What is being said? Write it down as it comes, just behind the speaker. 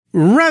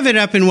Rev it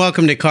up and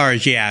welcome to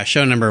Cars Yeah,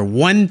 show number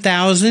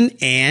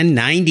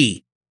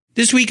 1090.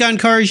 This week on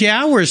Cars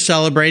Yeah, we're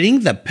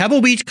celebrating the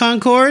Pebble Beach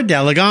Concours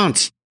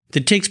d'Elegance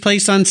that takes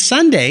place on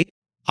Sunday,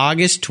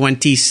 August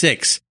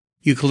 26th.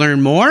 You can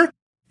learn more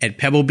at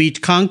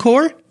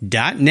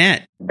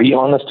pebblebeachconcours.net. Be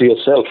honest to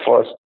yourself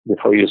first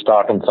before you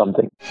start on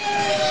something.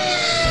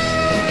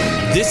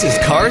 This is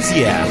Cars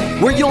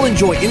Yeah, where you'll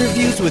enjoy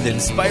interviews with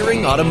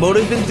inspiring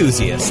automotive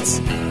enthusiasts.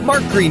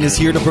 Mark Green is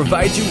here to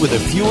provide you with a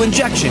fuel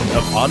injection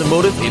of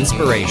automotive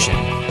inspiration.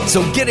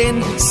 So get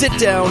in, sit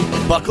down,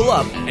 buckle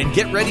up, and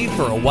get ready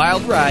for a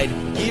wild ride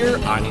here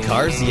on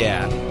Cars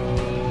Yeah.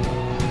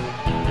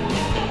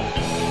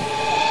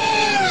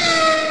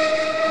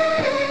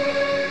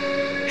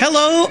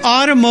 Hello,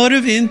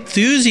 automotive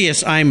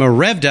enthusiasts. I'm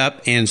revved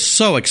up and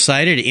so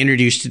excited to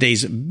introduce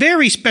today's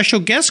very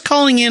special guest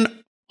calling in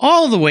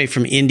all the way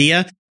from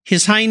India,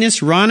 His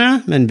Highness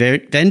Rana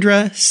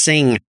Manvendra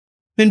Singh.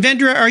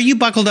 Manvendra, are you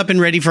buckled up and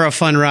ready for a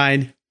fun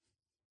ride?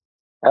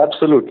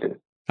 Absolutely.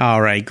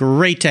 All right,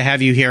 great to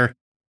have you here.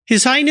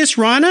 His Highness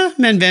Rana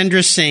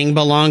Manvendra Singh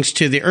belongs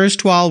to the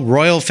erstwhile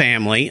royal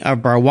family of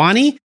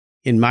Barwani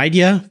in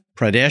Madhya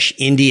Pradesh,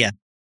 India.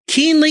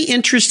 Keenly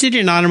interested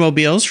in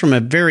automobiles from a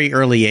very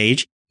early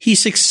age, he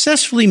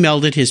successfully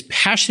melded his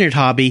passionate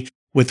hobby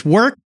with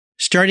work,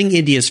 starting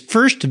India's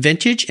first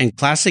vintage and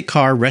classic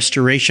car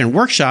restoration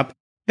workshop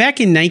back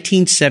in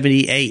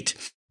 1978.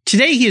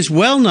 Today, he is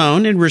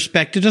well-known and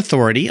respected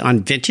authority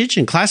on vintage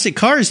and classic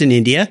cars in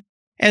India.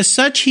 As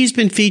such, he's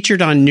been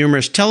featured on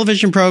numerous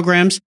television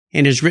programs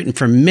and has written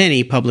for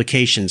many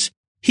publications.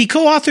 He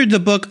co-authored the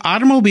book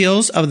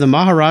Automobiles of the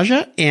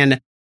Maharaja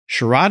and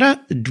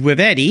Sharada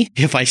Dwivedi,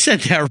 if I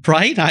said that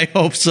right, I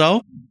hope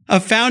so. A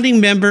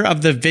founding member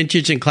of the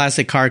Vintage and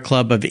Classic Car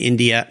Club of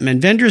India,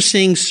 Manvendra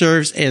Singh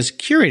serves as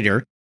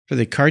curator for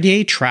the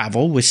Cartier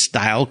Travel with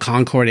Style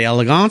Concours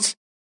d'Elegance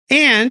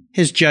and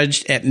has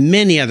judged at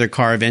many other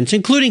car events,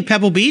 including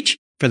Pebble Beach,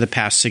 for the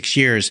past 6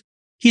 years.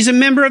 He's a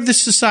member of the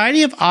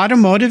Society of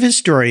Automotive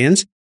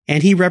Historians,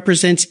 and he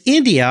represents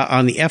India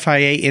on the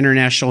FIA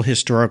International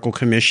Historical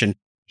Commission.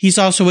 He's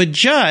also a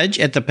judge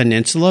at the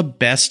Peninsula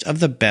Best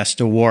of the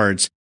Best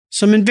Awards.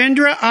 So,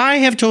 Manvendra, I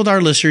have told our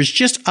listeners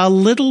just a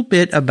little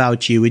bit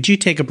about you. Would you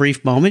take a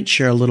brief moment,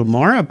 share a little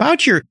more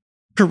about your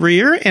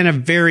career and a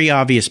very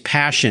obvious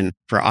passion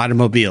for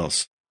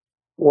automobiles?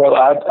 Well,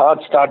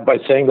 I'd start by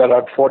saying that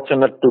I'm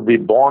fortunate to be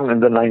born in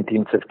the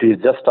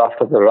 1950s, just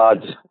after the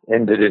Raj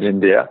ended in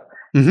India,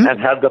 and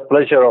had the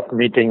pleasure of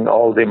meeting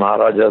all the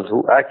Maharajas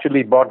who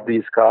actually bought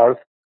these cars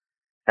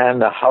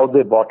and how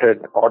they bought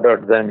it,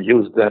 ordered them,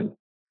 used them.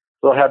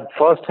 So I had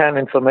first-hand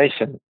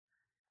information.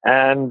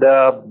 And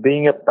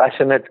being a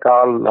passionate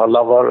car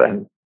lover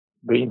and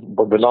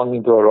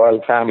belonging to a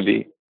royal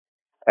family,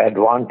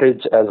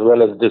 advantage as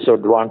well as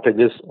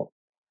disadvantages,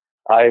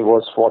 I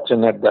was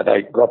fortunate that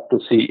I got to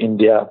see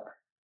India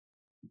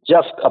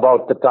just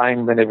about the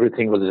time when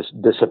everything was just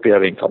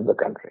disappearing from the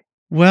country.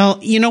 Well,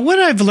 you know, what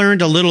I've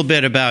learned a little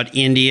bit about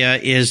India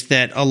is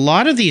that a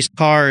lot of these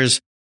cars,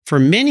 for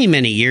many,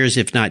 many years,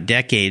 if not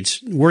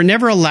decades, were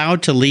never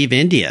allowed to leave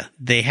India.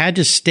 They had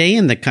to stay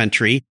in the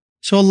country.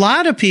 So a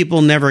lot of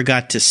people never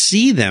got to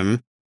see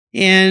them.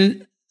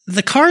 And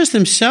the cars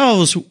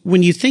themselves,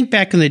 when you think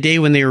back in the day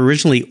when they were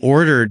originally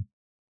ordered,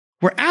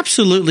 were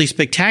absolutely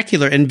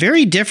spectacular and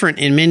very different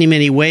in many,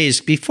 many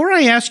ways. Before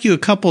I ask you a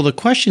couple of the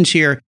questions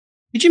here,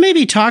 could you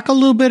maybe talk a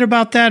little bit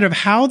about that, of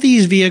how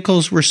these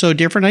vehicles were so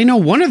different? I know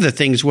one of the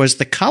things was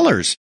the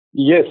colors.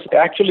 Yes,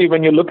 actually,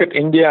 when you look at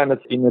India and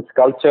its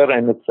culture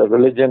and its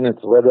religion,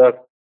 its weather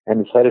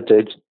and its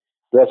heritage,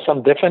 there are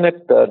some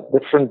definite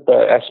different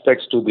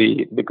aspects to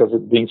because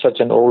it being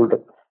such an old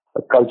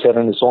culture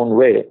in its own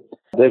way.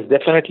 There's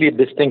definitely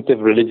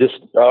distinctive religious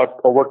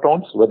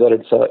overtones, whether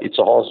it's a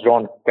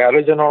horse-drawn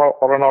carriage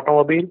or an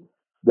automobile.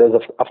 There's,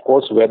 of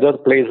course, weather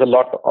plays a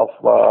lot of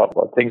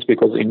things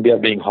because India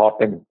being hot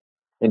and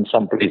in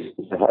some places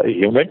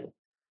humid.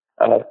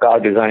 Car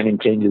designing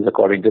changes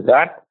according to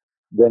that.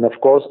 Then, of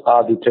course,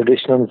 are the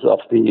traditions of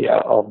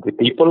the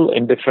people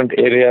in different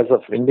areas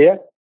of India.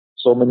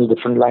 So many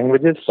different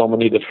languages, so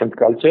many different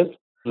cultures.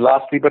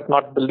 Lastly, but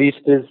not the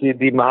least, is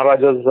the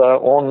Maharaja's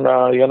own,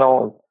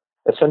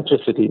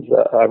 eccentricities.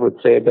 I would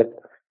say that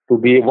to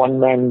be a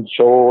one-man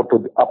show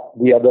to up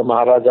the other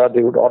Maharaja,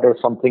 they would order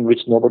something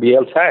which nobody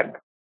else had.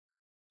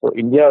 So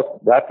India,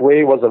 that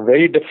way, was a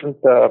very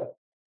different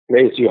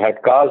place. You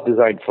had cars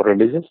designed for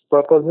religious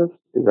purposes.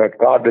 You had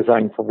cars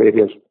designed for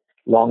various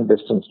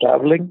long-distance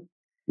traveling.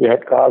 You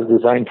had cars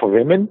designed for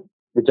women,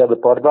 which are the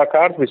Parda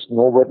cars, which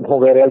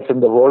nowhere else in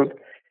the world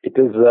it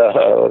is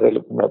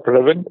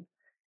relevant.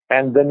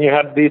 And then you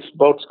had these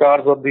sports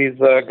cars or these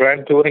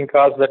grand touring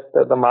cars that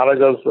the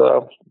Maharajas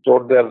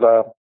stored their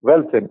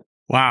wealth in.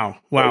 Wow.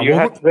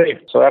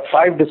 So I have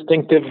 5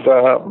 distinctive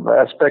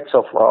aspects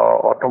of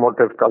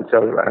automotive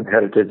culture and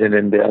heritage in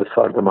India as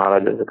far as the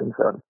Maharajas are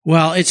concerned.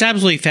 Well, it's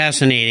absolutely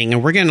fascinating,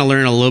 and we're going to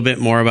learn a little bit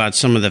more about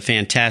some of the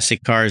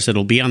fantastic cars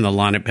that'll be on the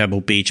lawn at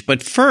Pebble Beach.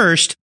 But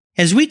first,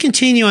 as we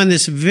continue on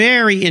this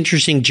very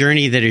interesting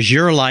journey that is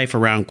your life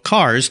around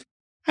cars,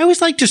 I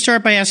always like to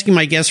start by asking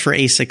my guests for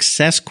a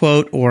success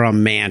quote or a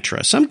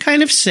mantra, some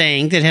kind of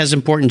saying that has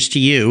importance to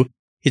you.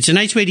 It's a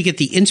nice way to get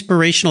the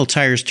inspirational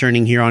tires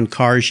turning here on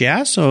Cars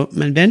Yeah. So,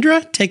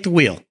 Manvendra, take the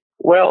wheel.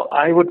 Well,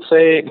 I would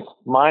say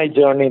my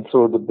journey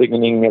through the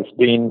beginning has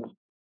been,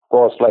 of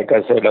course, like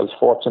I said, I was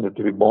fortunate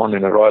to be born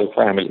in a royal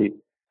family.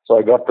 So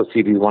I got to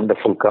see these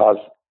wonderful cars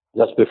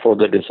just before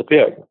they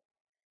disappeared.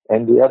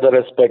 And the other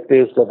aspect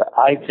is that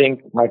I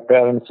think my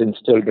parents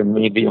instilled in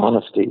me the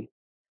honesty,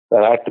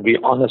 that I had to be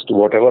honest to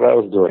whatever I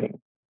was doing.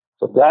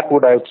 So that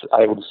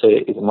I would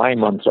say is my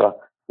mantra,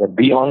 that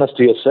be honest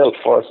to yourself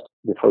first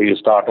before you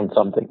start on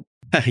something.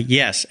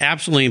 Yes,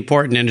 absolutely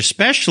important. And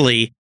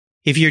especially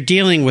if you're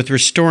dealing with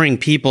restoring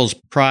people's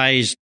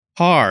prized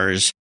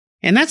cars.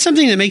 And that's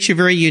something that makes you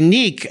very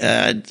unique.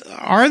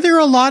 Are there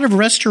a lot of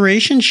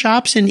restoration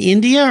shops in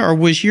India, or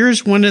was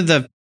yours one of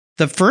the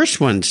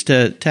first ones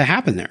to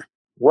happen there?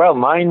 Well,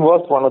 mine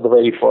was one of the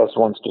very first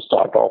ones to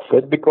start off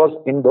with, because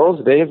in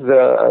those days,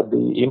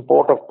 the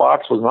import of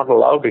parts was not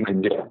allowed in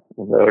India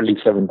in the early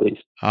 70s.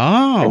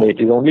 Oh. And it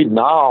is only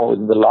now,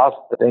 in the last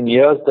 10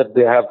 years, that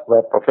they have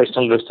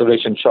professional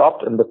restoration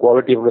shops, and the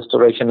quality of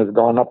restoration has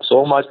gone up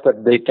so much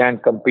that they can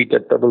compete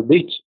at Pebble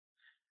Beach,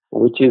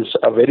 which is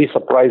a very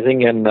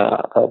surprising and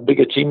a big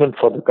achievement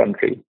for the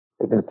country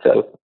in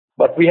itself.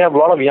 But we have a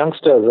lot of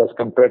youngsters as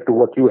compared to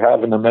what you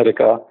have in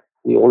America,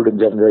 the older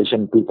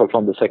generation, people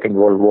from the Second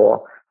World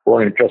War who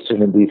are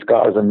interested in these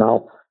cars. And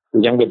now the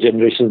younger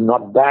generation is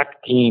not that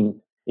keen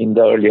in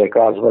the earlier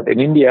cars. But in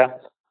India,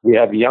 we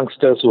have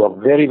youngsters who are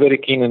very, very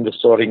keen in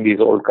restoring these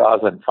old cars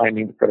and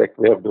finding the correct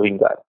way of doing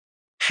that.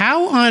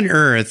 How on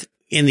earth,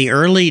 in the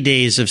early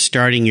days of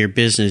starting your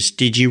business,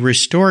 did you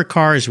restore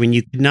cars when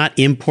you could not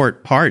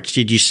import parts?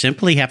 Did you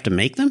simply have to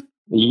make them?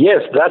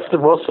 Yes, that's the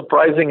most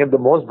surprising and the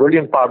most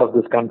brilliant part of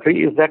this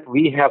country, is that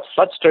we have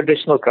such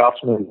traditional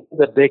craftsmen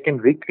that they can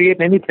recreate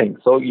anything.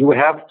 So you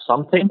have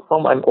something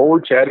from an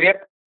old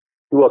chariot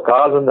to a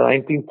car in the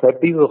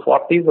 1930s or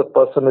 40s. A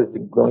person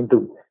is going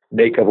to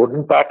make a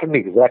wooden pattern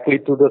exactly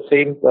to the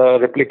same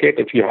replicate.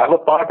 If you have a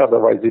part,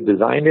 otherwise you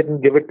design it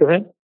and give it to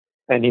him,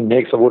 and he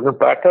makes a wooden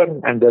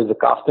pattern. And there's a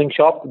casting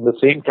shop in the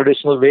same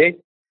traditional way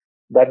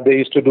that they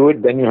used to do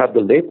it. Then you have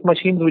the lathe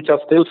machines, which are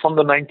still from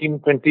the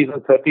 1920s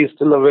and 30s,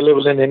 still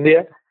available in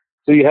India.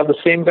 So you have the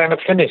same kind of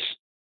finish,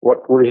 what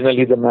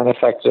originally the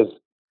manufacturers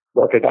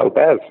brought it out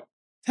as.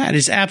 That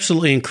is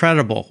absolutely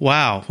incredible.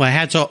 Wow. Well,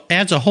 it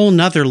adds a whole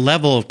nother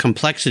level of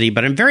complexity.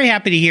 But I'm very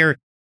happy to hear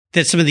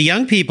that some of the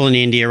young people in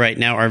India right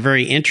now are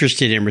very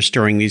interested in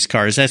restoring these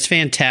cars. That's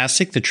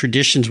fantastic. The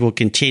traditions will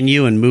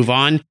continue and move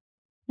on.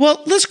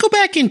 Well, let's go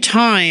back in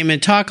time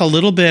and talk a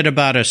little bit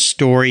about a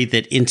story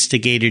that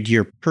instigated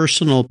your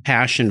personal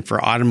passion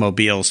for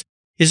automobiles.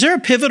 Is there a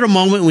pivotal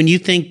moment when you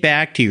think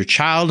back to your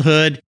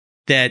childhood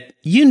that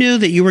you knew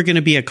that you were going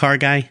to be a car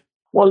guy?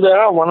 Well, there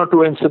are one or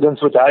two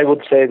incidents which I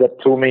would say that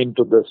threw me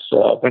into this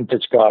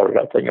vintage car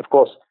thing. Of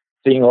course,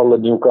 seeing all the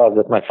new cars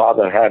that my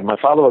father had. My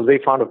father was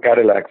very fond of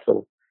Cadillacs,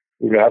 so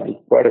we had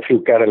quite a few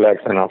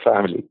Cadillacs in our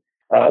family.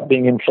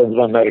 Being influenced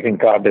by American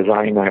car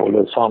design, I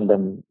always found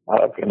them,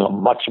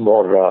 much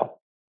more,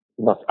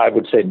 I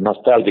would say,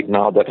 nostalgic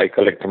now that I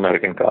collect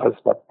American cars.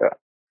 But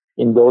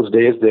in those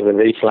days, they were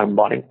very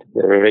flamboyant.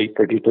 They were very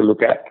pretty to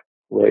look at,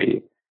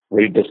 very,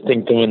 very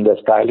distinctive in their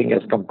styling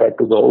as compared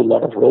to the whole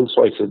lot of Rolls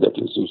Royces that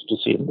you used to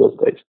see in those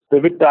days.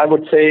 Pivot, I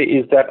would say,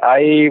 is that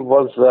I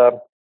was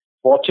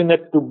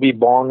fortunate to be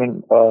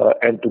born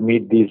and to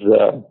meet these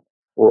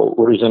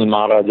original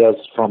Maharajas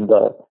from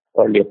the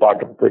earlier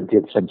part of the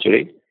 20th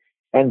century.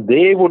 And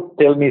they would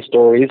tell me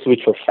stories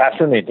which were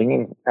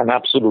fascinating and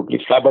absolutely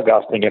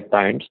flabbergasting at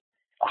times,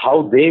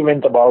 how they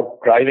went about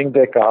driving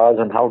their cars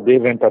and how they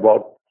went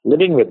about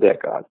living with their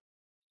cars.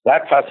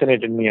 That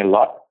fascinated me a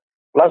lot.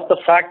 Plus the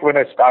fact when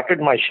I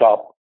started my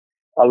shop,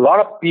 a lot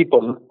of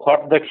people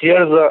thought that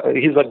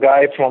he's a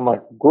guy from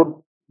a good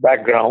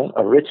background,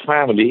 a rich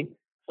family,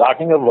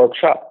 starting a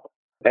workshop.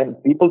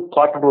 And people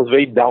thought it was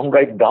very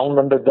downright down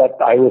under that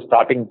I was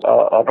starting an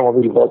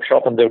automobile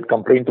workshop, and they would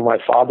complain to my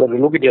father,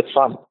 look at your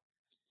son.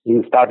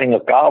 He's starting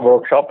a car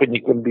workshop and he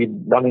could be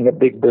running a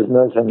big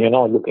business and,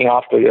 looking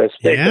after your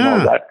estate and all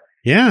that.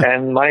 Yeah.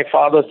 And my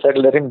father said,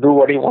 let him do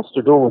what he wants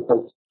to do, which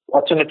was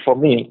fortunate for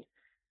me.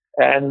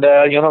 And,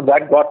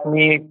 that got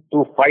me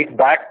to fight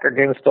back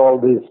against all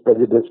these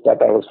prejudice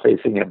that I was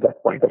facing at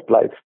that point of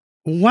life.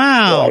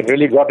 Wow. So I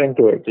really got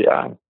into it,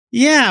 yeah.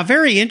 Yeah,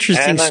 very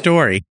interesting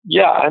story.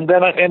 And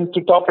then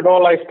to top it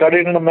all, I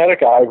studied in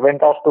America. I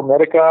went off to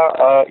America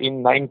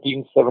in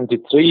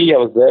 1973. I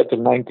was there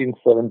till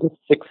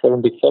 1976,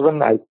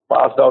 77. I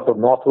passed out of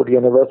Northwood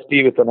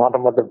University with an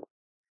automotive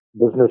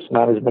business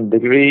management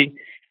degree.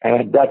 And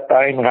at that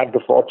time, I had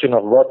the fortune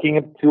of working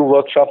at a few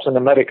workshops in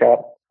America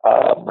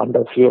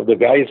under a few of the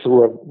guys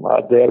who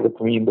were there with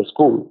me in the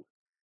school.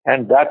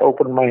 And that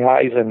opened my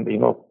eyes and,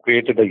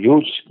 created a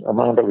huge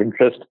amount of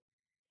interest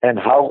and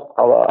how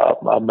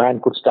a man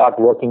could start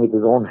working with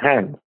his own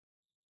hands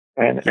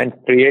and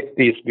create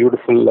these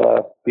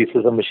beautiful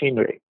pieces of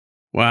machinery.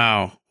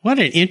 Wow. What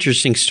an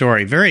interesting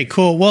story. Very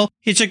cool. Well,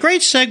 it's a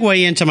great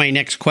segue into my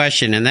next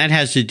question, and that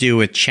has to do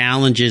with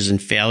challenges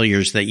and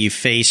failures that you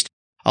faced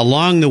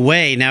along the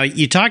way. Now,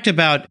 you talked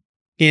about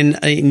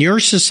in your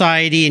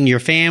society and your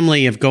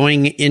family of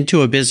going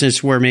into a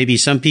business where maybe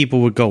some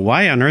people would go,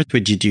 why on earth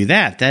would you do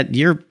that? That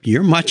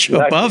you're much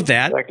above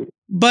that. Exactly.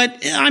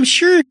 But I'm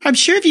sure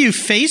you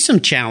faced some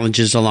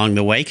challenges along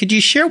the way. Could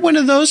you share one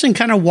of those and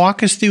kind of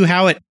walk us through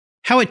how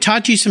it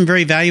taught you some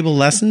very valuable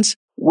lessons?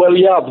 Well,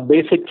 yeah, the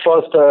basic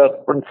first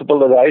principle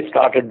that I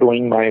started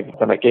doing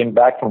when I came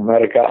back from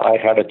America, I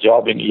had a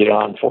job in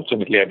Iran.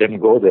 Fortunately, I didn't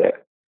go there.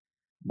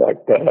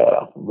 But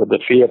with the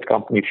Fiat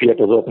company, Fiat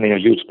was opening a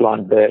huge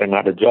plant there and I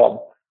had a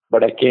job.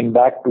 But I came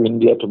back to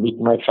India to meet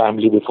my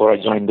family before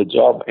I joined the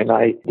job. And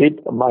my late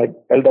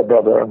elder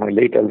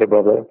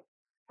brother,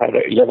 had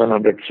a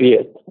 1100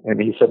 Fiat. And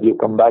he said, you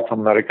come back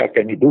from America,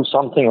 can you do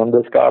something on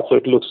this car so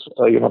it looks,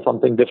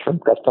 something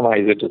different,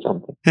 customize it or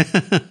something.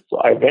 So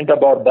I went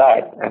about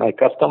that and I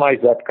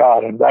customized that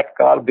car. And that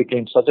car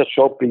became such a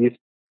showpiece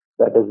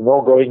that there's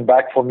no going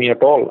back for me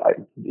at all.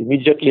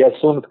 Immediately, as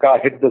soon as the car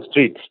hit the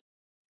streets,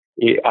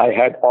 I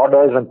had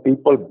orders and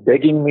people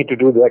begging me to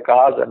do their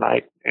cars, and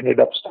I ended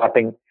up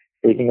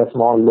taking a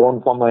small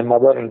loan from my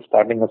mother and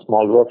starting a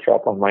small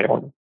workshop on my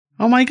own.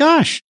 Oh my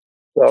gosh.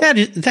 So,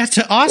 that's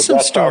an awesome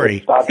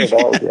story. How it started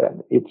out, yeah.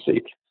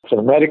 It's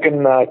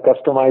American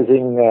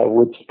customizing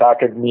which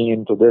started me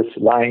into this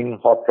line,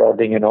 hot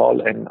rodding and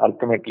all, and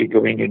ultimately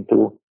going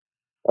into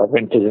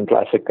vintage and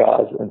classic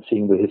cars and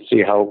seeing the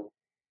history, how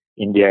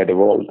India had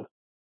evolved.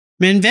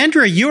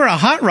 Manvendra, you're a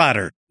hot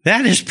rodder.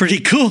 That is pretty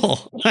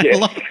cool. Yes.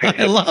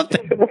 I love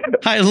that.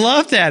 I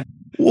love that.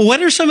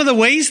 What are some of the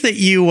ways that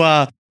you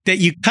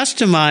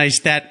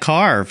customized that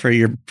car for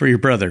your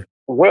brother?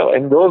 Well,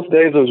 in those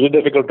days, it was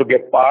really difficult to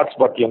get parts,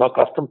 but,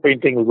 custom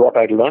painting is what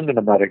I learned in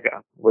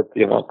America with,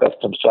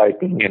 custom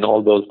striping and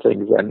all those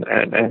things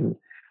and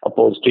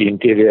upholstery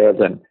interiors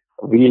and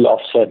wheel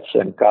offsets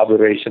and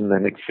carburation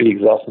and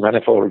exhaust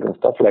manifolds and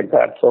stuff like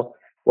that. So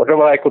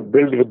whatever I could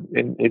build with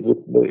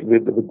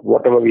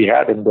whatever we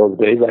had in those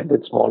days, I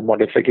did small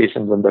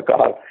modifications in the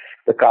car.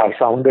 The car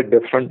sounded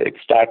different. It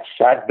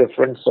sat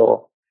different.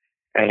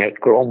 And it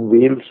had chrome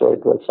wheels. So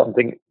it was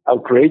something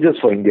outrageous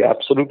for India,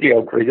 absolutely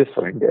outrageous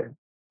for India.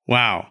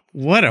 Wow.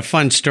 What a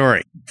fun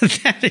story.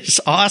 That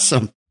is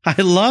awesome.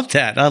 I love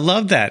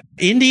that.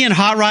 Indian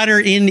hot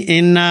rodder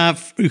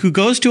who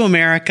goes to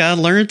America,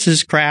 learns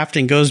his craft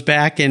and goes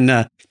back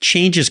and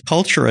changes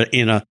culture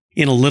in a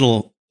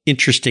little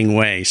interesting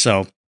way.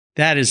 So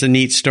that is a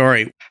neat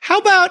story. How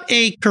about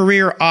a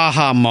career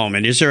aha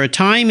moment? Is there a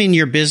time in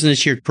your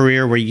business, your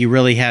career, where you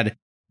really had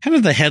kind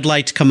of the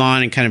headlights come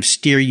on and kind of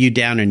steer you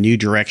down a new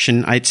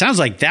direction? It sounds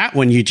like that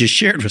one you just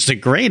shared was a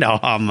great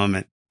aha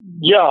moment.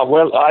 Yeah,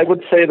 well, I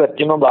would say that,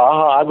 the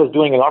aha, I was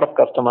doing a lot of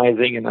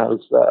customizing and I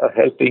was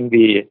helping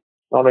the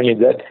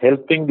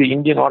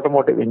Indian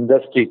automotive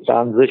industry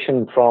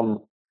transition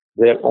from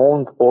their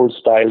own old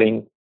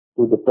styling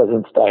to the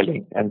present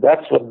styling. And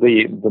that's what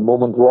the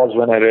moment was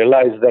when I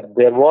realized that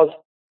there was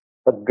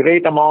a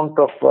great amount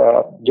of,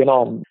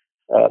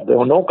 there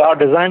were no car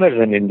designers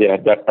in India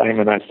at that time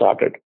when I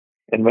started.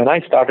 And when I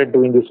started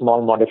doing the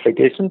small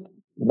modifications,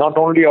 not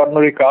only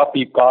ordinary car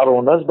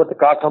owners, but the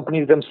car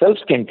companies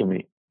themselves came to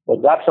me.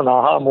 But that's an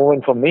aha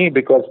moment for me,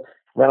 because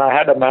when I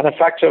had a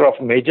manufacturer of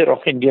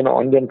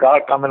Indian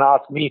car come and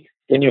ask me,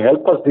 can you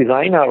help us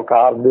design our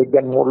car, make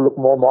them look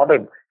more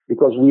modern?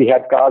 Because we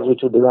had cars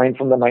which were designed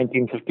from the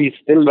 1950s,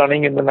 still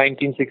running in the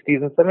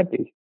 1960s and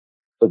 70s.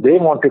 So they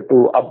wanted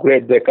to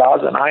upgrade their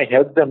cars, and I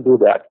helped them do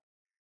that.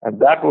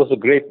 And that was a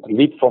great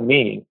leap for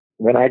me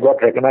when I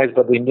got recognized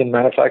by the Indian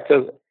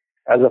manufacturers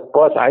as a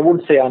person. I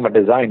wouldn't say I'm a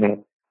designer,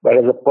 but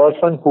as a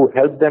person who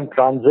helped them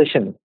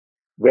transition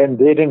when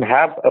they didn't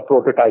have a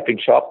prototyping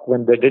shop,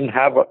 when they didn't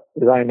have a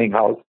designing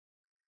house,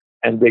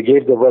 and they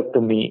gave the work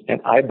to me,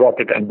 and I brought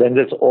it. And then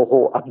this,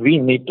 we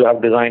need to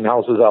have design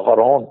houses of our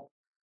own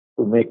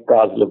to make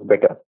cars look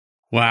better.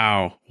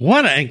 Wow.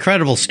 What an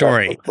incredible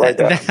story. Right.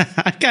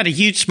 I've got a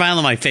huge smile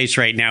on my face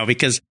right now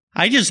because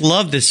I just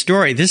love this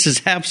story. This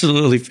is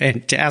absolutely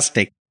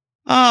fantastic.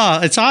 Oh,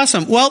 it's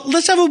awesome. Well,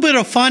 let's have a bit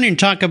of fun and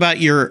talk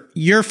about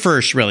your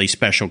first really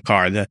special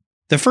car, the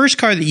first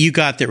car that you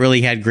got that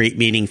really had great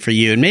meaning for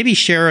you, and maybe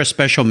share a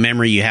special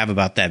memory you have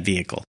about that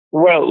vehicle.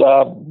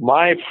 Well,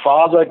 my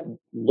father,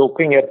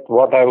 looking at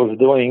what I was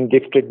doing,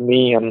 gifted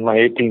me on my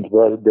 18th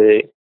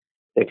birthday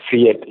a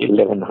Fiat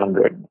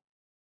 1100.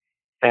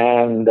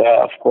 And,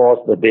 of course,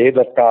 the day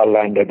the car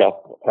landed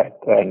up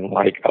and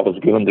I was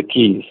given the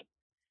keys,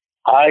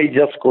 I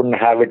just couldn't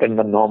have it in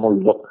the normal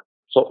look.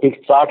 So it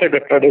started a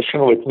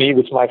tradition with me,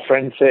 which my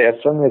friends say, as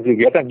soon as you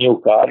get a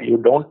new car, you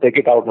don't take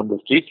it out on the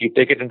street, you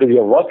take it into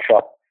your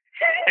workshop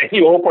and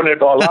you open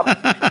it all up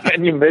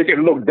and you make it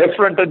look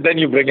different and then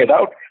you bring it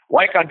out.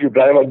 Why can't you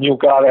drive a new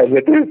car as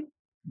it is?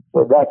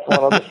 So that's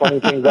one of the funny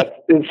things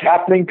that is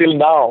happening till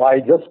now. I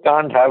just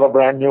can't have a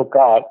brand new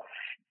car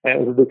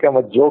And it's become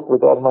a joke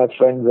with all my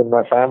friends and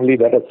my family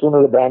that as soon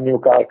as a brand new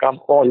car comes,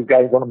 oh, you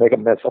guys are going to make a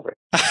mess of it.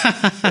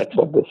 That's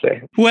what they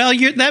say. Well,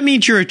 that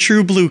means you're a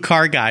true blue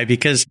car guy,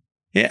 because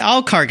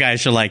all car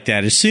guys are like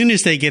that. As soon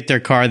as they get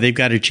their car, they've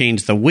got to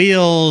change the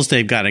wheels.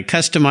 They've got to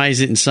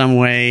customize it in some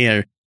way,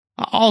 or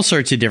all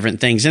sorts of different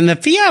things. And the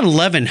Fiat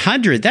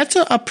 1100, that's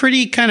a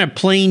pretty kind of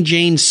plain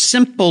Jane,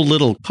 simple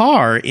little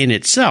car in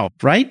itself,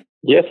 right?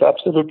 Yes,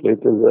 absolutely.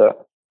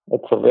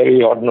 It's a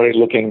very ordinary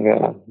looking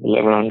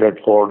 1100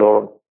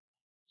 four-door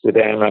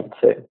sedan, I'd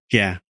say.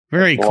 Yeah,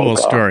 very cool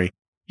story.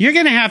 You're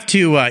going to have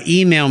to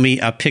email me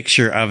a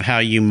picture of how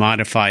you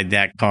modified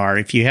that car.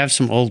 If you have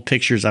some old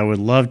pictures, I would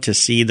love to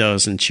see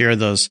those and share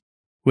those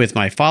with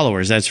my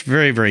followers. That's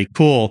very, very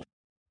cool.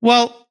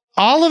 Well,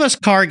 all of us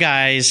car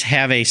guys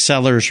have a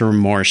seller's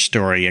remorse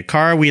story, a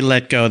car we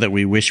let go that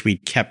we wish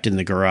we'd kept in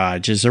the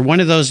garage. Is there one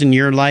of those in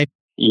your life?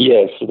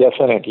 Yes,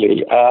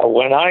 definitely.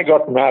 When I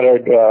got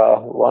married,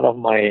 one of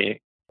my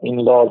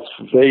in-laws'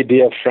 very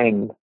dear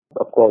friend,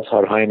 of course,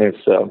 Her Highness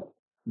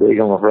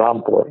Begum of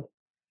Rampur,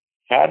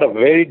 had a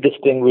very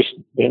distinguished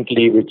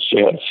Bentley which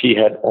she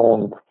had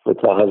owned with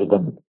her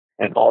husband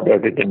and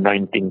ordered it in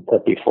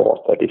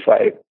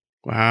 1934-35.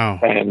 Wow.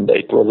 And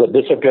it was a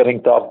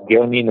disappearing top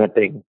Gurney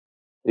nutting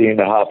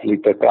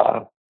 3.5-liter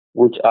car,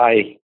 which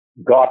I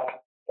got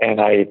and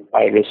I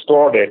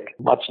restored it.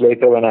 Much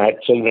later when I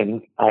had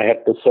children, I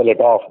had to sell it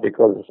off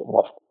because,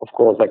 of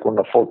course, I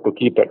couldn't afford to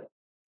keep it.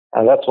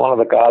 And that's one of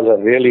the cars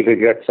I really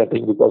regret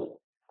selling because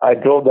I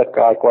drove that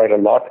car quite a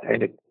lot,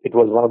 and it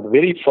was one of the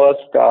very first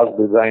cars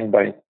designed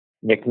by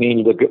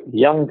McNeil, the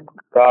young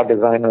car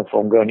designer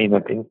from Gurney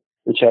Nutting,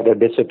 which had a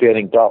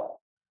disappearing top.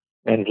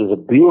 And it was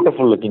a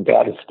beautiful looking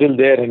car. It's still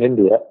there in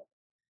India,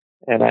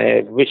 and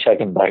I wish I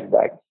can buy it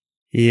back.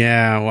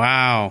 Yeah,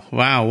 wow.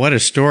 Wow, what a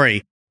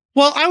story.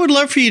 Well, I would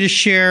love for you to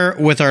share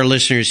with our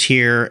listeners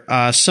here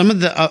some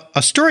of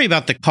a story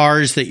about the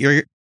cars that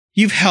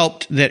you've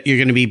helped that you're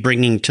going to be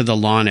bringing to the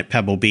lawn at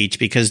Pebble Beach,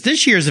 because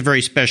this year is a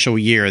very special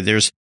year.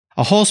 There's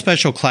a whole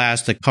special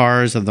class, the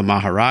cars of the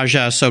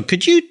Maharaja. So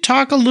could you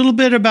talk a little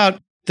bit about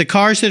the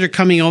cars that are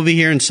coming over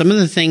here and some of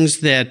the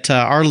things that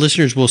our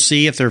listeners will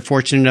see if they're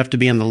fortunate enough to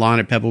be on the lawn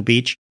at Pebble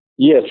Beach?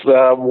 Yes,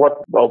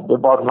 about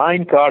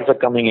 9 cars are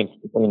coming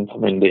in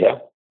from India.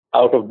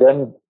 Out of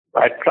them,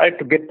 I tried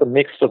to get the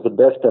mix of the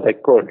best that I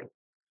could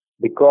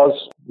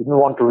because we didn't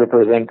want to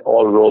represent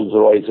all Rolls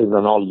Royces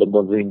and all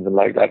limousines and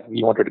like that.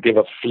 We wanted to give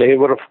a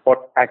flavor of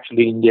what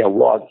actually India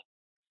was.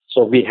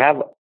 So we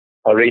have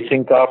a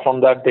racing car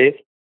from that days.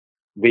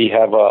 We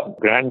have a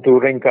grand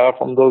touring car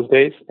from those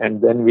days.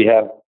 And then we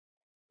have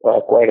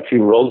quite a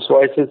few Rolls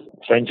Royces,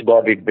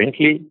 French-bodied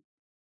Bentley.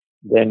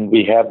 Then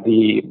we have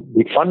the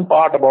fun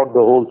part about the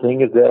whole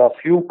thing is there are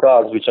few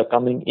cars which are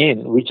coming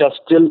in, which are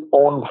still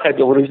owned by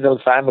the original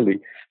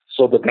family.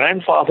 So the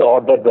grandfather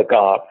ordered the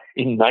car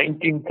in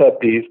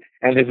 1930s,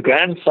 and his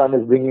grandson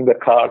is bringing the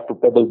car to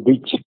Pebble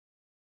Beach.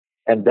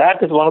 And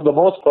that is one of the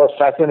most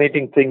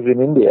fascinating things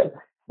in India,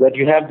 that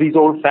you have these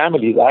old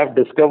families. I have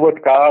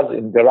discovered cars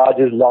in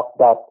garages locked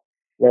up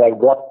where I've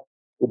got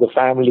to the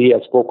family,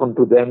 I've spoken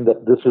to them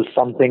that this is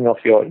something of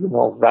your,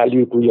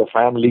 value to your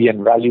family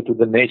and value to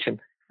the nation.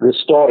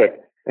 Restore it.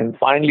 And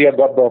finally, I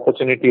got the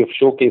opportunity of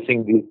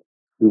showcasing these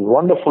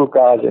wonderful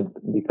cars in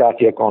the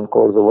Cartier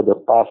Concours over the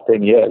past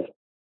 10 years.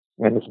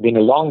 And it's been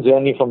a long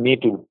journey for me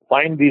to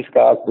find these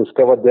cars,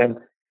 discover them,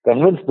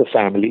 convince the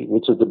family,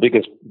 which is the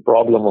biggest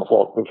problem of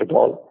it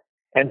all,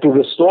 and to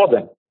restore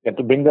them and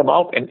to bring them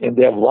out. And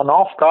they're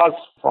one-off cars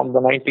from the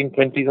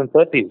 1920s and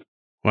 30s.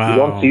 Wow. You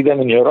don't see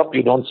them in Europe.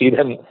 You don't see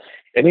them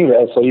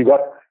anywhere. So you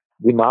got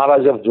the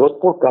Maharaja of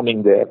Jodhpur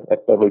coming there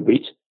at Pebble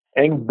Beach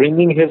and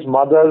bringing his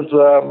mother's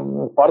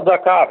Parda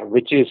car,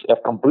 which is a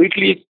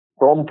completely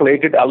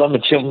chrome-plated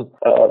aluminium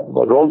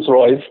Rolls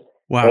Royce.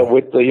 Wow.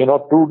 With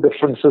 2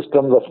 different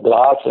systems of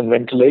glass and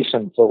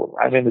ventilation. So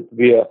I mean,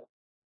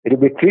 it'll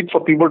be a treat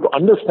for people to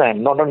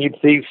understand, not only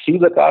see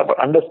the car, but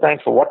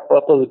understand for what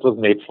purpose it was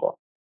made for.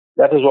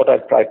 That is what I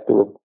tried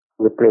to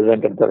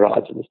represent at the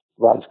Raj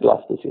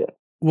class this year.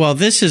 Well,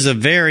 this is a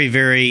very,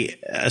 very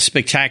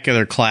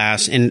spectacular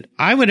class, and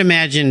I would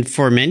imagine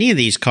for many of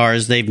these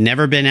cars, they've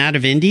never been out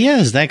of India.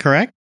 Is that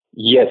correct?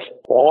 Yes,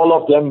 all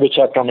of them which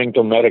are coming to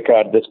America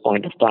at this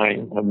point of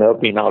time have never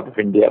been out of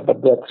India.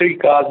 But there are 3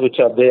 cars which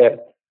are there,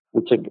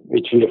 which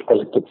we have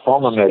collected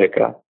from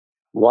America.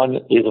 One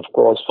is, of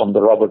course, from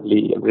the Robert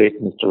Lee, great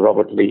Mr.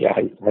 Robert Lee.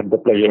 I had the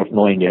pleasure of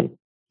knowing him,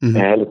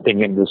 helping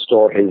him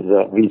restore his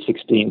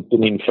V16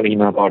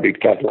 Pininfarina bodied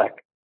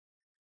Cadillac.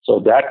 So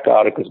that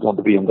car is going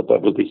to be on the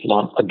Pebble Beach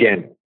lawn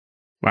again.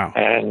 Wow.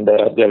 And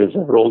there is a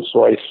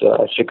Rolls-Royce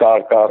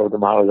Shikar car of the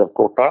Maharaja of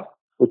Kota,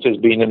 which has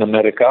been in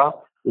America,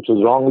 which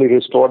was wrongly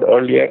restored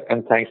earlier,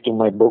 and thanks to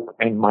my book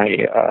and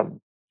my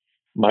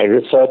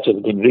research has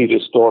been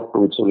re-restored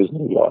to its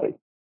original glory.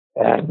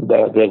 And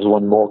there's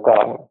one more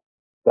car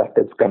that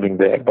is coming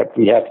there. But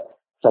we have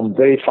some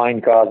very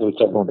fine cars which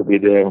are going to be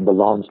there on the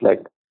lawns,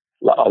 like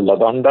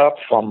Lagonda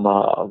from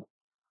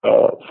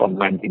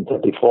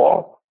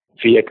 1934,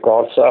 Fiat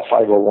Corsa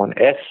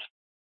 501S,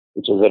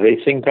 which is a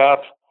racing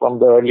car from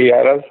the early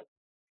eras.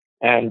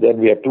 And then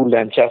we have 2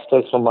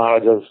 Lanchesters from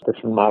Maharajas,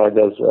 different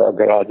Maharajas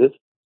garages,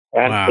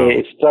 and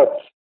a Stutz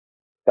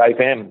Type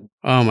M.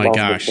 Oh my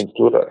gosh.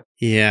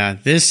 Yeah,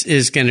 this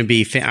is going to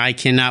be, I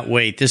cannot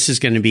wait. This is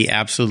going to be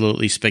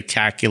absolutely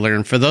spectacular.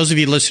 And for those of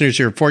you listeners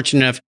who are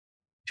fortunate enough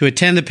to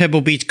attend the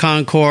Pebble Beach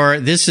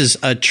Concours, this is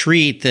a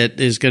treat that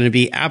is going to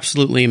be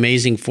absolutely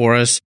amazing for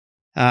us.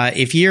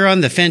 If you're on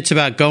the fence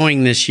about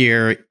going this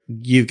year,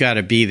 you've got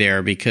to be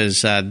there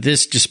because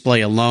this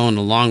display alone,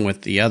 along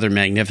with the other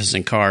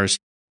magnificent cars,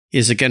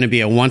 is going to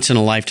be a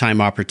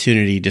once-in-a-lifetime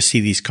opportunity to see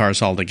these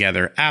cars all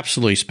together.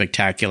 Absolutely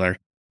spectacular.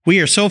 We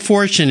are so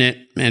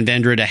fortunate,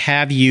 Manvendra, to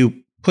have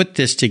you put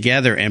this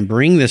together and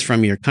bring this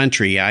from your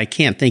country. I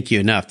can't thank you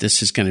enough.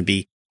 This is going to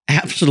be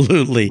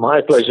absolutely... My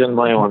pleasure and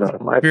my honor.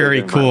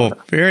 Very cool.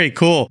 Very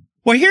cool.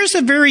 Well, here's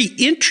a very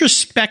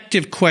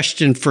introspective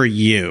question for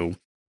you.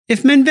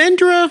 If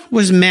Manvendra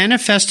was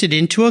manifested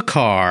into a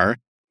car,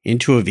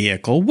 into a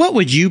vehicle, what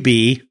would you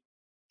be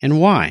and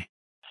why?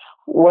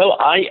 Well,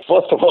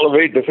 first of all, a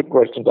very difficult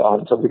question to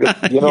answer because,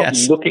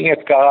 yes. Looking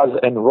at cars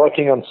and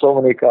working on so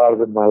many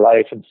cars in my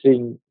life and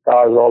seeing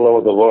cars all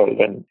over the world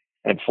and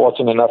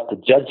fortunate enough to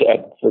judge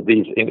at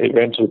these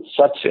events with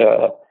such,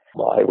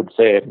 I would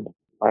say,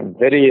 I'm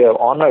very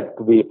honored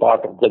to be a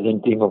part of the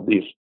judging team of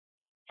these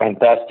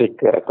fantastic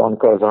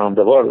concours around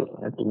the world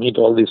and to meet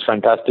all these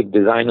fantastic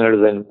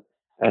designers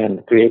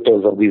and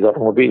creators of these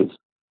automobiles.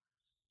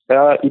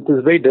 It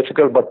is very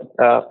difficult, but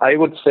I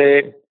would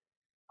say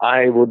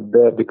I would,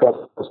 because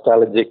of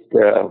nostalgic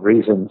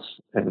reasons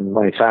and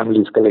my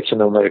family's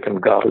collection of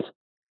American cars,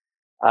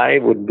 I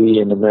would be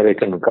an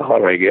American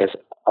car, I guess,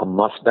 a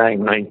Mustang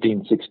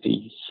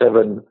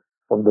 1967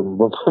 from the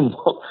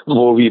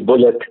movie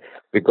Bullitt,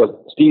 because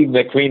Steve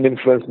McQueen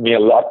influenced me a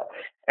lot,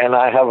 and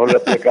I have a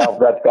replica of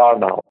that car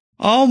now.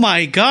 Oh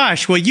my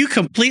gosh. Well, you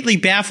completely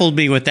baffled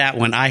me with that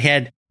one.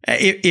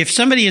 If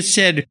somebody had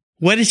said,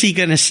 what is he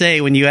going to say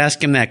when you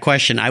ask him that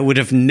question? I would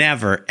have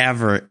never,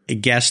 ever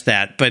guessed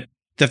that. But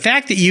the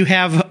fact that you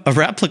have a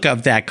replica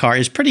of that car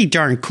is pretty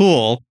darn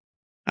cool.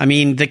 I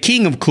mean, the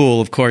king of cool,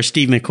 of course,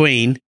 Steve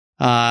McQueen,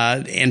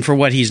 and for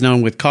what he's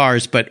known with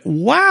cars. But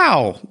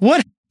wow,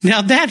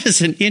 now that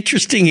is an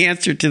interesting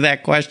answer to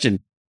that question.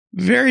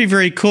 Very,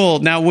 very cool.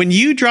 Now, when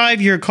you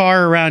drive your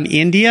car around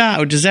India,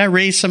 does that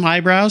raise some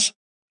eyebrows?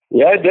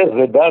 Yeah, it does.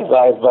 It does.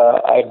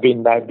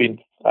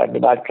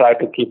 I try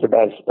to keep it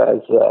as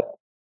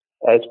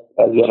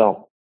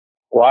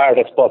quiet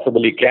as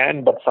possibly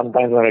can, but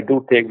sometimes when I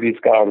do take these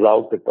cars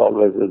out, it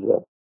always is.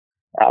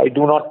 I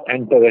do not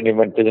enter any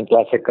vintage and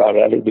classic car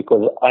rally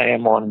because I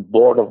am on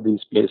board of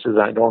these places.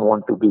 I don't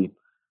want to be,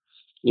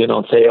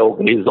 say,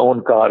 his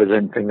own car is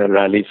entering a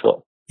rally.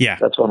 So yeah,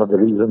 that's one of the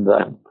reasons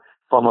I'm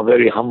from a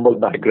very humble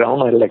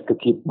background. I like to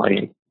keep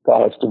my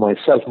cars to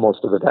myself most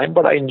of the time,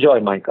 but I enjoy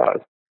my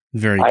cars.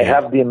 Very good. I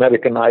have the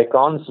American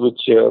icons,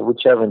 which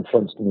have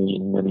influenced me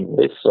in many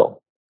ways. So.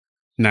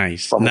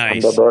 Nice. From a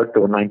Thunderbird to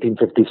a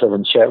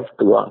 1957 Chev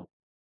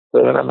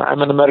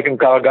I'm an American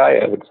car guy,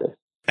 I would say.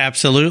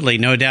 Absolutely.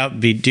 No doubt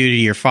due to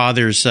your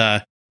father's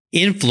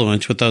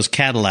influence with those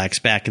Cadillacs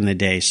back in the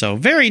day. So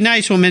very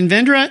nice. Well,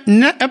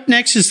 Manvendra, up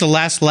next is the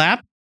last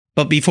lap.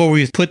 But before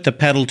we put the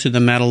pedal to the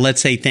metal, let's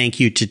say thank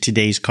you to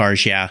today's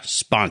Cars Yeah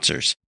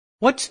sponsors.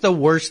 What's the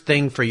worst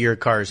thing for your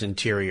car's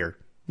interior?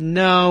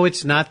 No,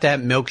 it's not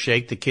that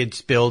milkshake the kids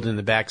spilled in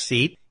the back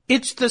seat.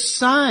 It's the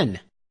sun.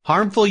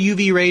 Harmful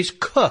UV rays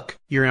cook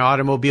your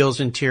automobile's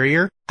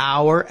interior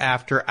hour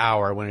after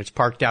hour when it's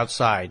parked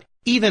outside,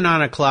 even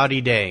on a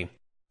cloudy day.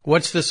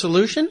 What's the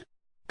solution?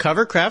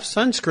 Covercraft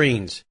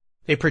sunscreens.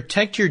 They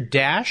protect your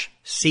dash,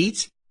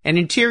 seats, and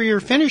interior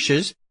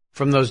finishes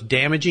from those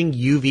damaging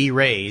UV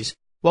rays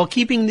while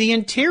keeping the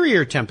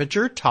interior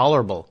temperature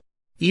tolerable,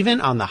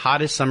 even on the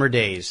hottest summer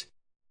days.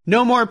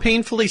 No more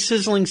painfully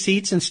sizzling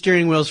seats and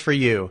steering wheels for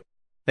you.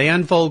 They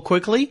unfold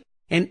quickly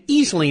and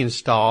easily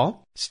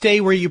install,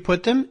 stay where you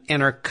put them,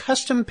 and are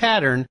custom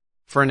patterned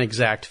for an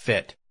exact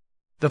fit.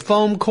 The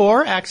foam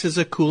core acts as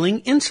a cooling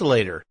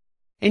insulator,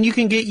 and you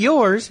can get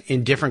yours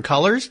in different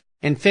colors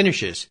and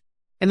finishes.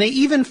 And they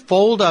even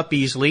fold up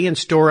easily and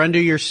store under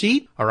your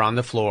seat or on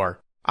the floor.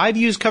 I've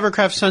used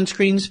Covercraft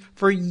sunscreens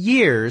for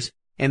years,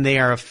 and they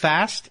are a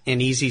fast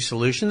and easy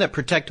solution that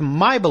protect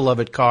my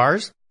beloved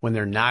cars when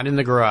they're not in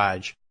the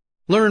garage.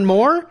 Learn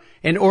more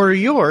and order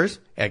yours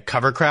at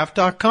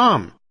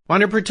Covercraft.com.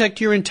 Want to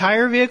protect your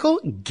entire vehicle?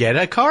 Get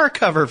a car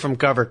cover from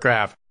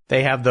Covercraft.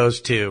 They have those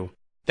too.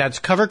 That's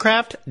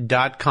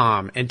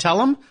Covercraft.com and tell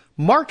them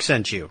Mark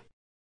sent you.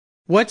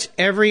 What's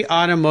every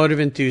automotive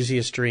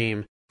enthusiast's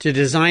dream? To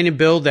design and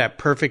build that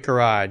perfect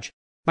garage.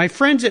 My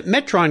friends at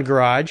Metron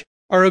Garage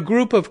are a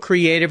group of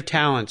creative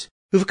talents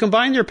who've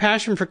combined their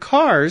passion for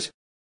cars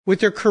with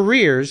their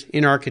careers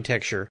in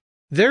architecture.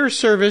 Their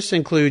service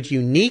includes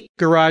unique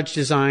garage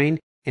design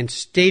and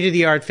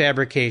state-of-the-art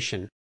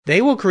fabrication.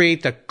 They will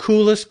create the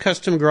coolest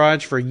custom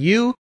garage for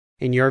you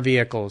and your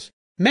vehicles.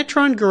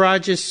 Metron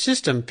Garage's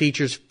system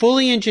features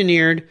fully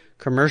engineered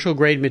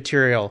commercial-grade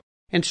material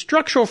and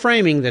structural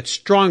framing that's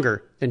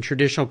stronger than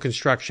traditional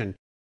construction.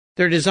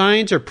 Their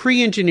designs are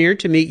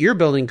pre-engineered to meet your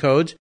building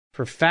codes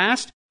for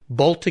fast,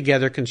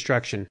 bolt-together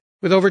construction.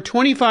 With over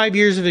 25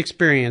 years of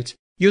experience,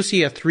 you'll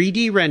see a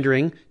 3D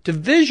rendering to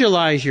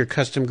visualize your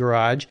custom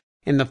garage,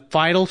 and the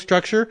final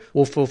structure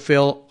will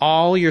fulfill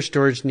all your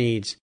storage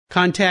needs.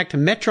 Contact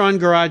Metron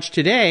Garage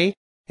today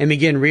and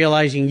begin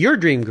realizing your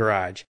dream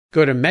garage.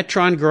 Go to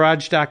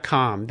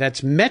metrongarage.com.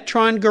 That's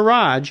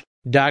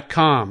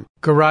metrongarage.com.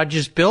 Garage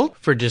is built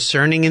for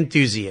discerning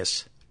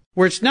enthusiasts,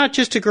 where it's not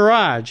just a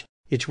garage,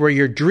 it's where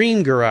your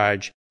dream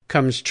garage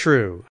comes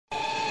true.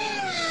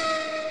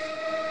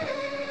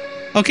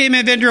 Okay,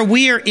 Manvendra,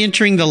 we are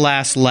entering the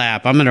last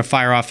lap. I'm going to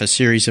fire off a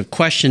series of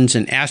questions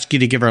and ask you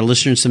to give our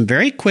listeners some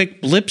very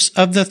quick blips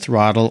of the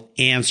throttle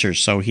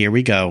answers. So here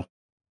we go.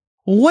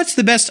 What's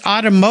the best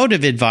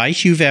automotive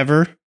advice you've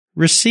ever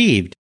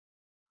received?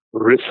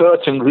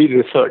 Research and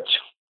re-research.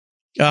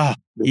 Oh,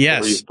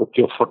 yes. You put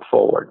your foot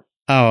forward.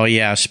 Oh,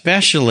 yeah,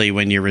 especially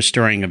when you're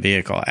restoring a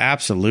vehicle.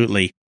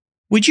 Absolutely.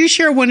 Would you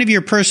share one of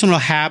your personal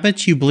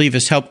habits you believe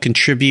has helped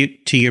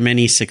contribute to your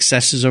many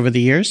successes over the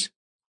years?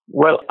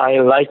 Well, I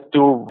like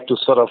to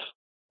sort of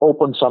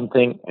open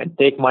something and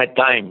take my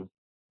time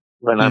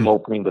when I'm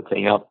opening the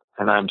thing up.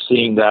 And I'm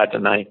seeing that,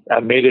 and I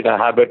made it a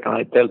habit, and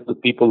I tell the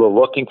people who are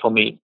working for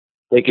me,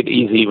 take it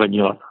easy when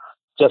you're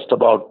just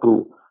about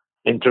to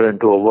enter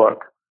into a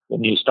work,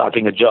 when you're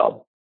starting a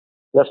job.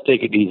 Just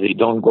take it easy.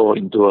 Don't go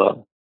into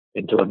a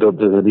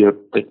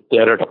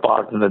tear it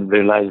apart and then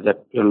realize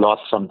that you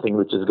lost something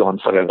which is gone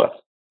forever.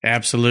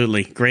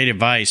 Absolutely. Great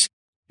advice.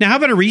 Now, how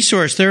about a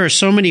resource? There are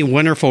so many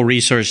wonderful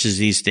resources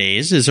these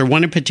days. Is there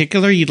one in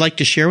particular you'd like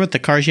to share with the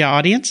Cars Yeah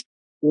audience?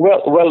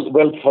 Well,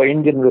 for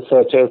Indian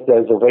researchers,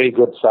 there's a very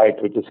good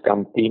site which is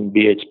called Team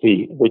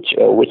BHP, which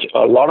a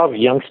lot of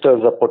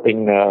youngsters are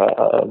putting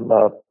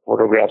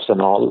photographs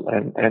and all,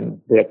 and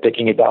they're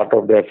taking it out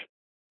of their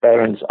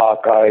parents'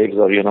 archives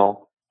or,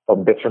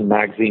 from different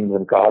magazines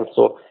and cars.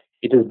 So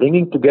it is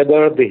bringing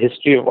together the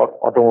history of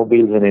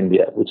automobiles in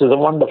India, which is a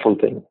wonderful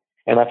thing.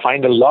 And I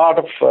find a lot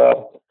of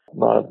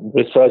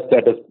research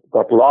that has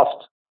got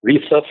lost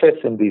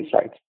resurfaced in these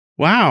sites.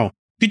 Wow.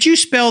 Could you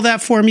spell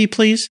that for me,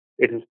 please?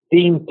 It is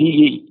Team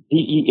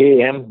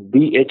TEAM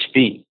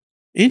BHP.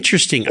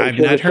 Interesting. So I've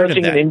not heard of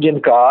that.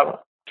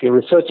 If you're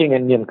researching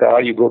an Indian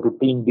car, you go to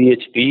Team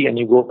BHP and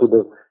you go to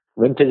the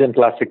vintage and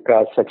classic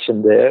cars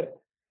section there,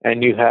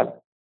 and you have a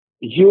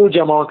huge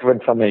amount of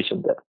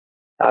information there.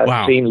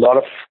 I've seen a lot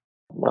of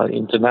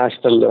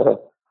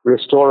international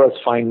restorers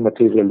find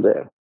material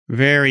there.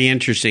 Very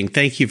interesting.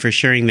 Thank you for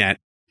sharing that.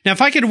 Now,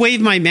 if I could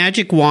wave my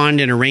magic wand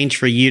and arrange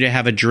for you to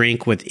have a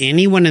drink with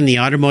anyone in the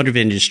automotive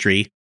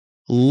industry,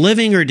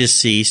 living or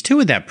deceased, who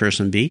would that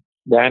person be?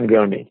 Dan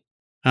Gurney.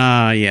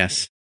 Ah,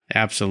 yes,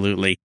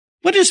 absolutely.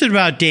 What is it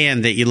about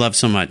Dan that you love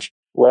so much?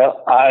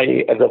 Well,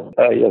 as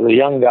a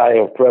young guy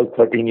of 12,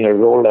 13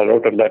 years old, I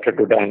wrote a letter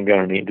to Dan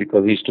Gurney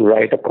because he used to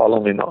write a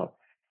column in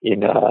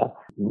a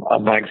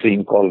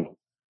magazine called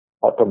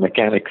Auto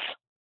Mechanics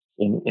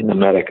in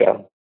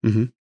America.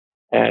 Mm-hmm.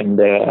 And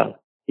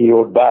he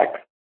wrote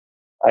back.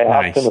 I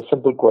asked him a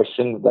simple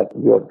question that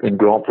you're in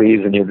Grand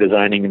Prix and you're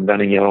designing and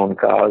running your own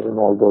cars and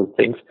all those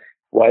things.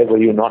 Why were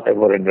you not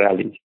ever in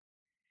rallies?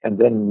 And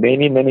then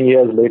many, many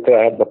years later,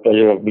 I had the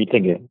pleasure of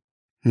meeting him.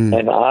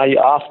 And I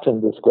asked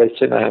him this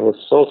question. I was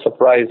so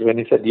surprised when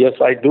he said, yes,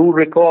 I do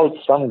recall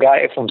some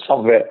guy from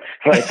somewhere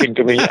writing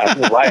to me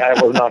asking why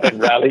I was not in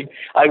rally.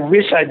 I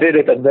wish I did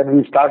it. And then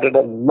we started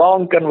a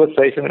long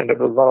conversation, and it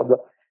was one of the,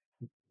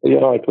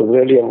 it was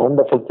really a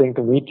wonderful thing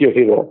to meet your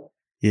hero.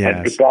 Yes.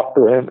 And to talk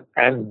to him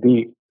and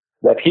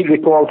that he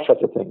recalled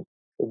such a thing.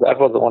 So that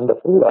was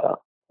wonderful.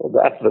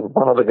 That's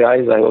one of the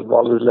guys I was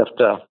always left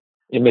an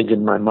image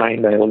in my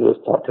mind. I always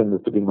thought him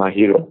to be my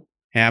hero.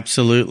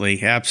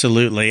 Absolutely.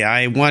 Absolutely.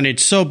 I wanted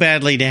so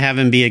badly to have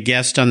him be a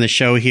guest on the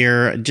show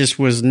here. Just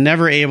was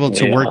never able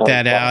to work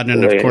that out.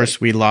 And of course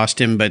we lost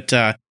him. But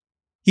I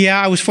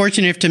was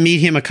fortunate enough to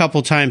meet him a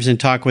couple times and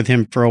talk with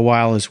him for a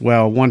while as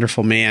well.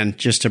 Wonderful man.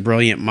 Just a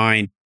brilliant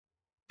mind.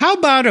 How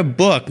about a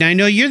book? Now, I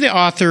know you're the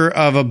author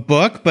of a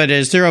book, but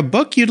is there a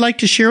book you'd like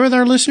to share with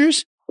our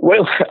listeners?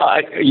 Well,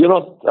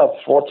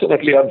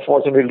 unfortunately,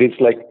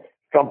 it's like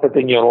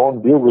trumpeting your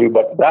own bugle,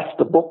 but that's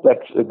the book that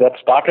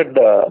started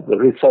the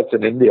research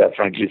in India,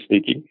 frankly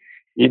speaking.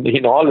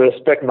 In all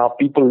respect, now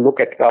people look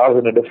at cars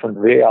in a different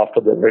way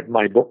after they read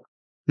my book.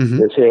 Mm-hmm.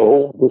 They say,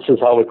 oh, this is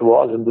how it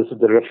was, and this is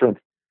the reference.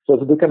 So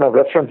it's become a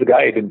reference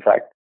guide, in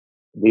fact,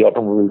 the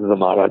Automobiles of the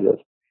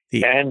Maharajas.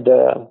 Yeah. And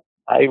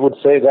I would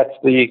say that's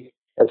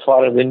as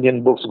far as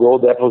Indian books go,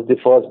 that was the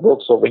first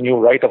book. So when you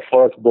write a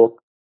first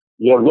book,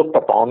 you're looked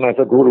upon as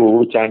a guru,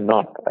 which I'm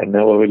not. I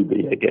never will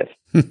be, I guess.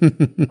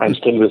 I'm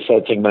still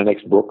researching my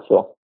next book.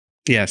 So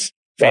yes,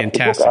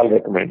 fantastic. That's the book I'll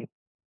recommend.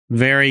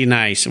 Very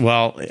nice.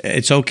 Well,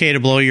 it's okay to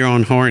blow your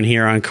own horn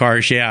here on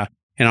Cars Yeah.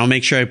 And I'll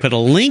make sure I put a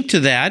link to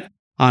that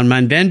on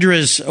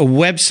Manvendra's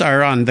website,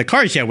 or on the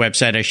Cars Yeah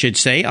website, I should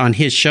say, on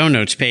his show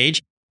notes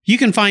page. You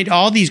can find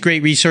all these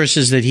great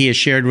resources that he has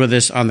shared with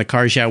us on the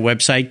Cars Yeah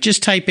website.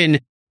 Just type in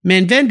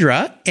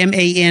Manvendra,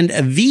 Manvendra,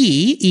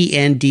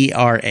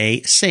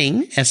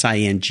 Singh,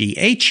 Singh,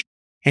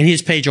 and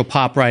his page will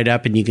pop right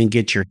up and you can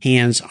get your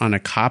hands on a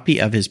copy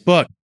of his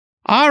book.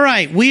 All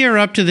right, we are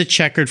up to the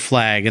checkered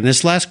flag, and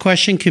this last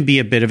question can be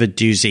a bit of a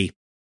doozy.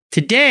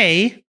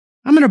 Today,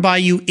 I'm going to buy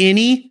you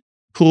any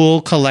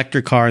cool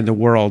collector car in the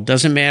world.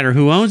 Doesn't matter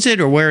who owns it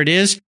or where it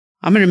is.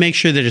 I'm going to make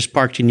sure that it's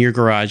parked in your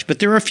garage. But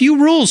there are a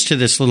few rules to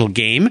this little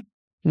game.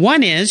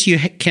 One is you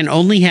can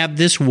only have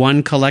this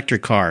one collector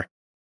car.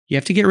 You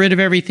have to get rid of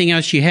everything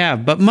else you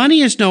have. But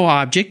money is no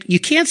object. You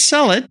can't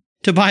sell it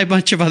to buy a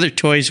bunch of other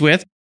toys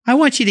with. I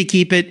want you to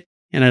keep it,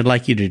 and I'd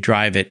like you to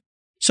drive it.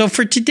 So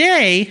for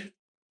today,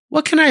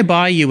 what can I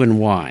buy you and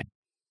why?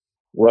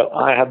 Well,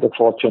 I had the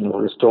fortune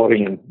of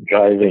restoring and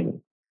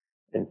driving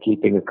and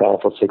keeping a car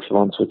for 6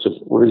 months, which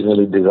was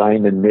originally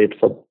designed and made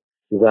for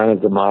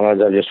designers the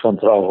Maharaja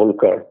Yashwantrao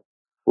Holkar,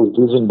 whose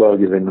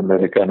Duesenberg is in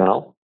America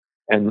now,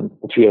 and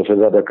a few of his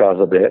other cars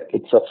are there.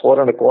 It's a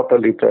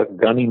 4.25-liter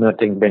gunny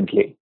nutting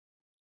Bentley.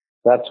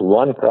 That's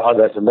one car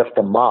that's left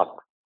a mark,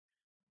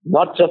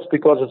 not just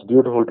because it's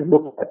beautiful to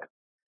look at.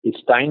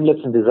 It's timeless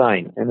in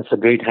design, and it's a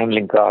great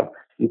handling car.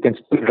 You can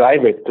still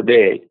drive it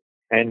today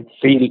and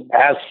feel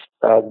as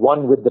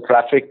one with the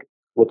traffic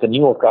with the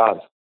newer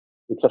cars.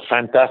 It's a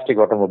fantastic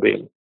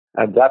automobile.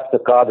 And that's the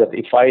car that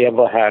if I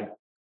ever had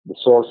the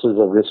sources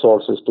of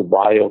resources to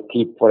buy or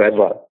keep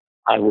forever,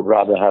 I would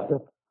rather have the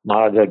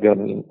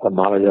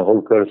Maharaja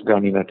Holkar's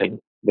gunny nutting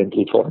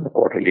Bentley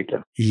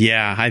 4.25-liter.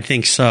 Yeah, I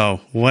think so.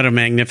 What a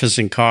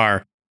magnificent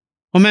car.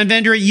 Well,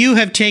 Manvendra, you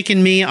have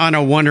taken me on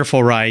a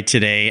wonderful ride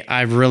today.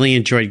 I've really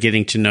enjoyed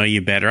getting to know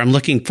you better. I'm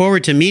looking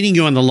forward to meeting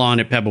you on the lawn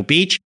at Pebble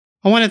Beach.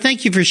 I want to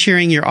thank you for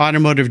sharing your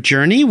automotive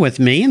journey with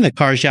me and the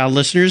Cars Yeah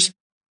listeners.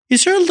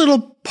 Is there a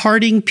little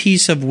parting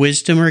piece of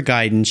wisdom or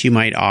guidance you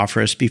might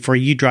offer us before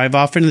you drive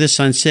off into the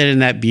sunset in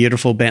that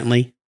beautiful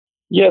Bentley?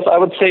 Yes, I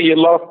would say a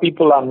lot of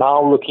people are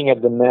now looking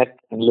at the net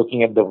and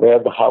looking at the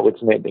web, how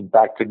it's made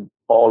impacted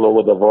all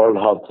over the world,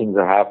 how things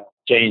have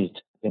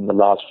changed in the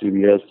last few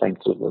years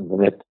thanks to the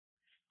net.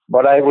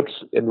 But I would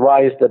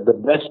advise that the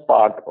best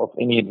part of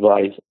any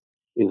advice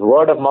is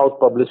word of mouth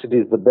publicity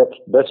is the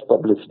best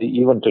publicity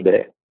even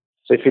today.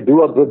 So if you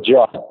do a good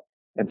job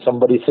and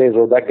somebody says,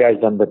 oh, that guy's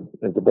done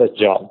the best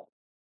job,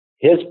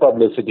 his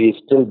publicity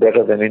is still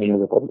better than any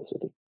other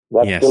publicity.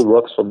 That still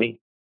works for me.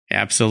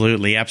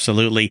 Absolutely,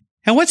 absolutely.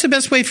 And what's the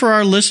best way for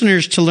our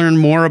listeners to learn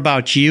more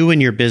about you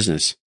and your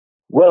business?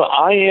 Well,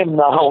 I am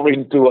now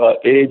into an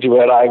age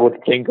where I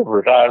would think of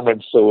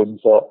retirement soon.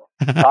 So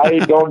I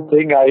don't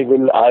think I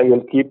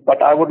will keep,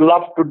 but I would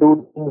love to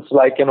do things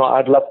like,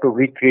 I'd love to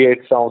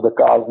recreate some of the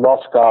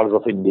lost cars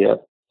of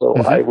India. So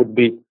I would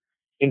be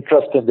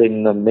interested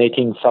in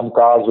making some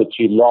cars which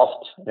we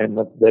lost and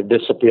they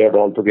disappeared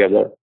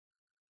altogether.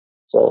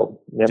 So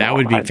that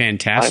would be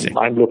fantastic.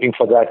 I'm looking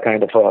for that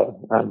kind of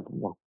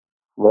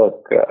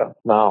work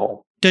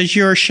now. Does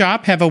your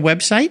shop have a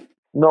website?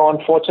 No,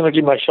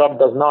 unfortunately, my shop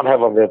does not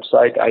have a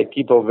website. I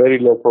keep a very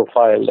low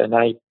profile, and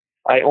I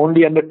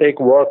only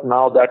undertake work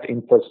now that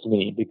interests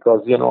me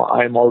because,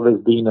 I'm always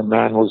being a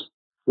man who's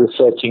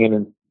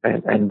researching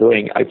and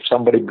doing. If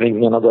somebody brings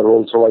me another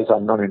Rolls Royce,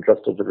 I'm not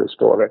interested to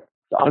restore it.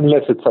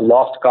 Unless it's a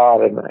lost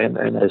car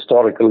and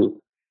historical.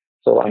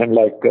 So I'm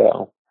like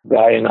a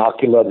guy, an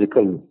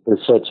archaeological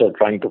researcher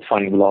trying to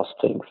find lost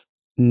things.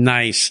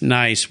 Nice,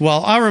 nice.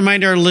 Well, I'll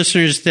remind our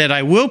listeners that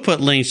I will put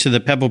links to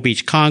the Pebble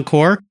Beach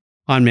Concours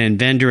on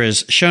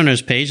Manvendra's show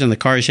notes page on the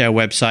Cars Yeah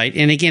website.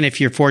 And again, if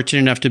you're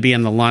fortunate enough to be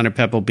on the lawn at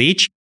Pebble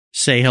Beach,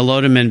 say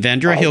hello to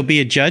Manvendra. He'll be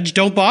a judge.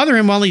 Don't bother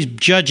him while he's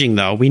judging,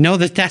 though. We know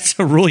that that's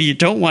a rule you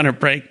don't want to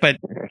break, but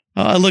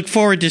I look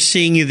forward to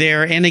seeing you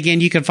there. And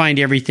again, you can find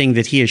everything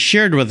that he has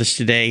shared with us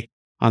today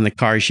on the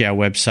Cars Yeah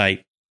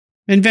website.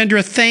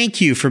 Manvendra, thank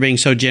you for being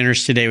so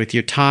generous today with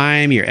your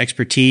time, your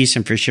expertise,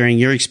 and for sharing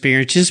your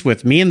experiences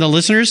with me and the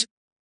listeners.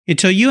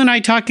 Until you and I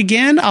talk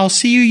again, I'll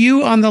see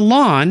you on the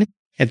lawn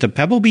at the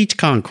Pebble Beach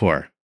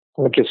Concours.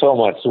 Thank you so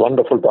much.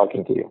 Wonderful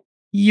talking to you.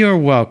 You're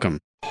welcome.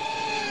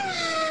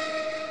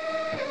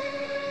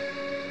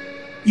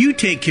 You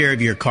take care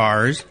of your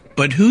cars,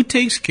 but who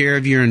takes care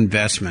of your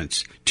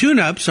investments?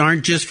 Tune-ups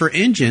aren't just for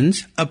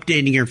engines.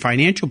 Updating your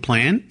financial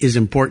plan is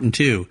important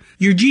too.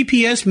 Your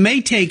GPS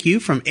may take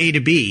you from A to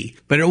B,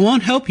 but it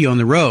won't help you on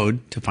the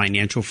road to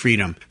financial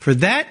freedom. For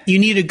that, you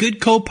need a good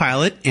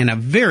co-pilot and a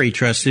very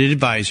trusted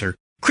advisor.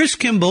 Chris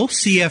Kimball,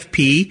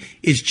 CFP,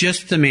 is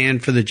just the man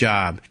for the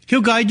job.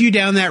 He'll guide you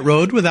down that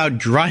road without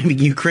driving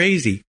you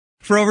crazy.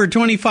 For over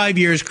 25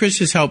 years, Chris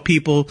has helped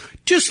people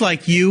just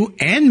like you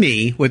and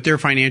me with their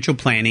financial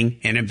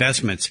planning and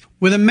investments.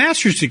 With a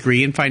master's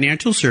degree in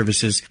financial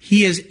services,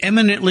 he is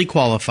eminently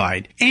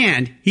qualified,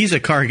 and he's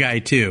a car guy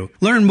too.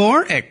 Learn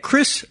more at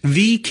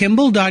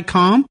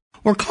chrisvkimball.com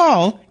or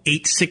call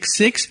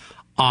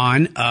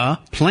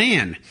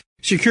 866-ON-A-PLAN.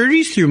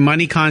 Securities through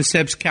Money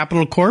Concepts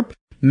Capital Corp.,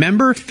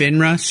 member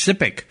FINRA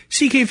SIPC.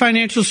 CK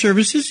Financial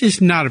Services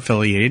is not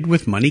affiliated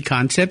with Money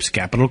Concepts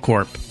Capital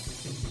Corp.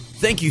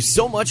 Thank you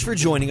so much for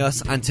joining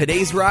us on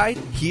today's ride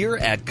here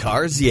at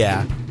Cars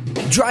Yeah.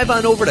 Drive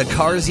on over to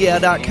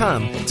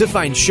carsyeah.com to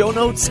find show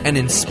notes and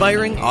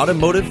inspiring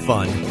automotive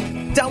fun.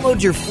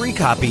 Download your free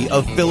copy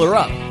of Filler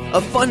Up,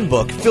 a fun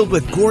book filled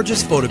with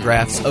gorgeous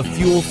photographs of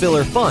fuel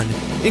filler fun,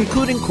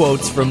 including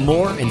quotes from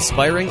more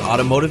inspiring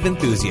automotive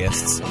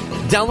enthusiasts.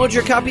 Download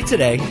your copy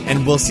today,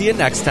 and we'll see you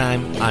next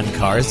time on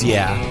Cars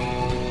Yeah!